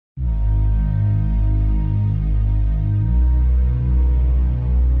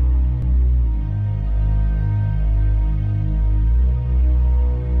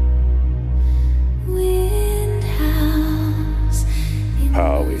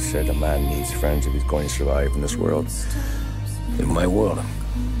always said a man needs friends if he's going to survive in this world. In my world,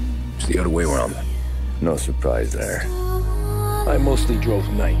 it's the other way around. No surprise there. I mostly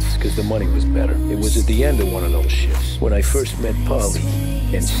drove nights, because the money was better. It was at the end of one of those shifts, when I first met Polly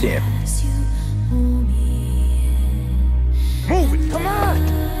and Sam. Move it, come on!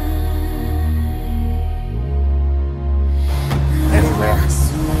 Anywhere.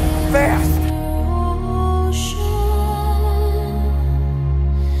 Fast!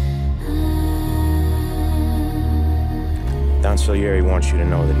 Don Salieri wants you to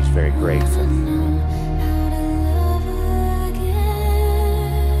know that he's very grateful.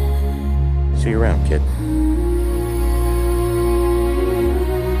 See you around, kid.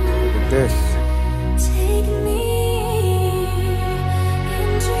 Look at this.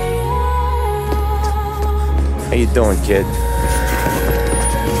 How you doing, kid?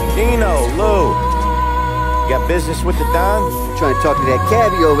 Dino, Lou. You got business with the Don? Trying to talk to that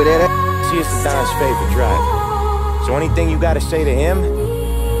cabbie over there. See, it's the Don's favorite driver. So anything you gotta say to him,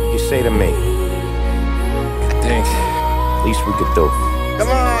 you say to me. Thanks. Least we could do. Come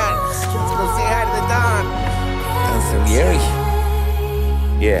on! Let's go say hi to the Don. Don Salieri?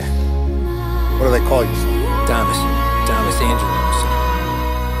 Yeah. What do they call you, son? Thomas Angelos.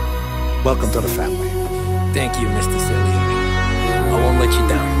 Welcome to the family. Thank you, Mr. Salieri. I won't let you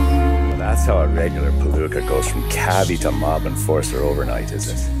down. Well, that's how a regular palooka goes from cabbie to mob enforcer overnight, is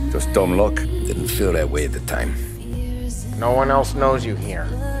it? Just dumb luck? Didn't feel that way at the time. No one else knows you here,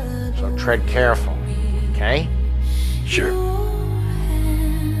 so tread careful, okay? Sure.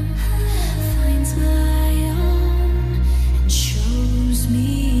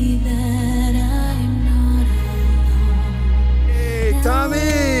 Hey,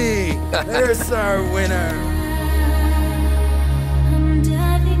 Tommy! There's our winner.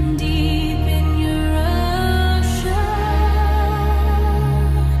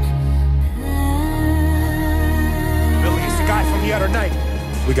 The other night.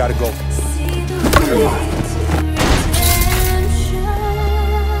 We gotta go.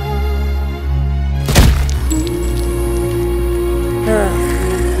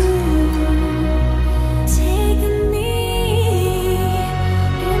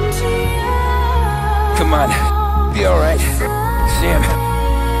 Come on. Be all right. Sam.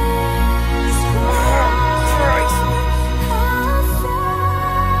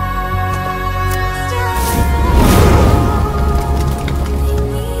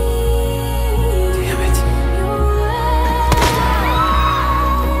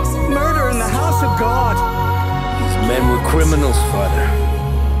 Men were criminals, Father.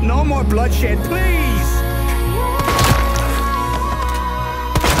 No more bloodshed, please!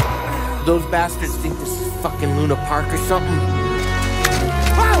 Those bastards think this is fucking Luna Park or something?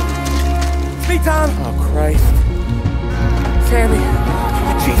 Whoa! It's me, Tom! Oh, Christ. Sammy.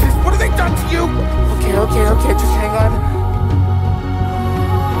 Oh, Jesus, what have they done to you? Okay, just hang on.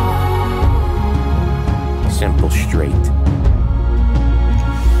 Simple, straight.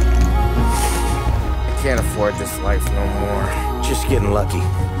 Can't afford this life no more. Just getting lucky.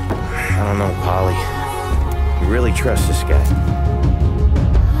 I don't know, Polly. You really trust this guy?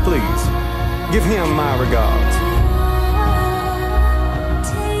 Please, give him my regards.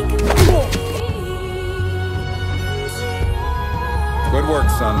 Good work,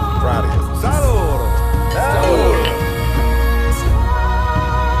 son. Proud of you. Salud! Salud!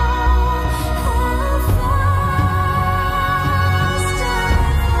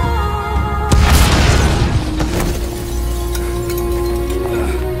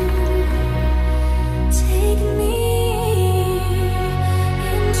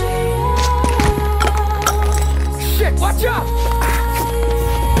 Watch out!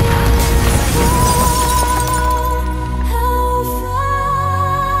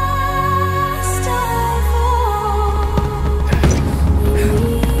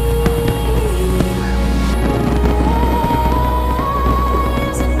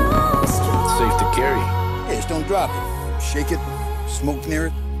 Safe to carry. Hey, just don't drop it. Shake it, smoke near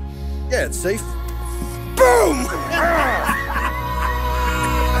it. Yeah, it's safe. Boom!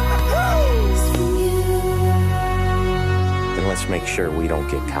 Then let's make sure we don't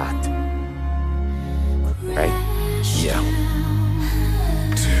get caught. Right? Yeah.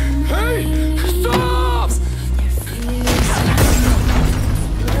 Hey! Stop!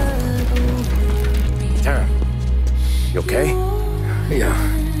 Tom, you okay? Yeah.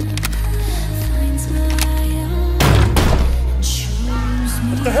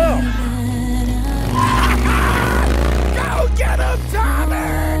 What the hell? Go get him, Tommy!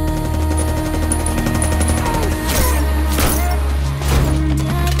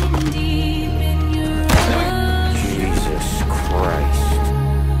 Jesus Christ.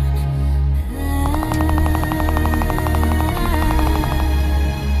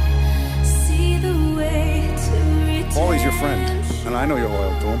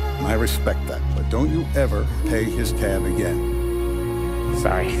 respect that, but don't you ever pay his tab again.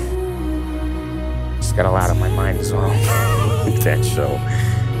 Sorry. Just got a lot on my mind is all. That show.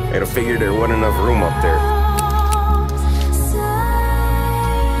 I'd have figured there wasn't enough room up there.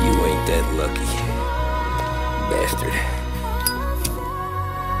 You ain't that lucky. Bastard.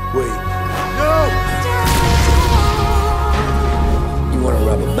 Wait. No! You wanna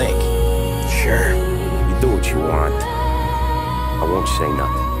rob a bank? Sure. You do what you want. I won't say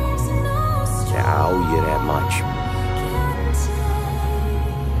nothing. Yeah, I owe you that much.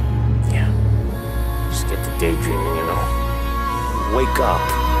 Yeah. Just get to daydreaming, you know. Wake up.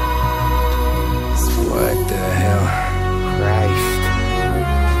 What the hell? Christ.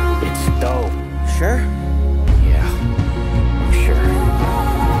 It's dope. Sure? Yeah. I'm sure.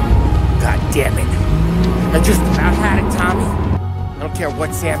 God damn it. I just about had it, Tommy. I don't care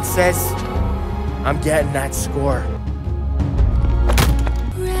what Sam says. I'm getting that score.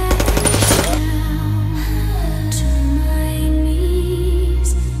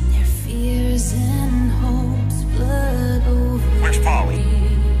 Where's Paulie?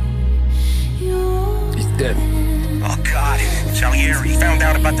 He's dead. Oh, God. Salieri found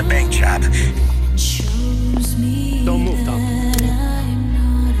out about the bank job. Don't move, Tom.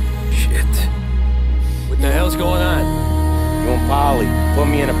 Shit. What the hell's going on? You and Paulie put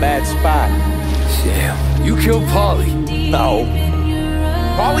me in a bad spot. Sam, you killed Paulie. No.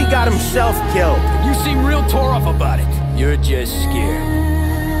 Paulie got himself killed. You seem real tore up about it. You're just scared.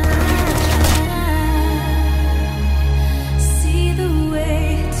 See the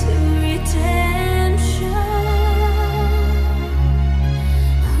way to redemption.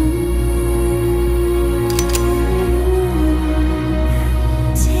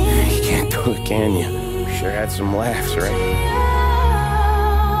 You can't do it, can you? Sure had some laughs, right?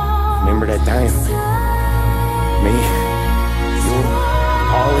 Remember that time? Me, you,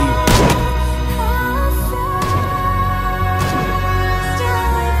 Paulie,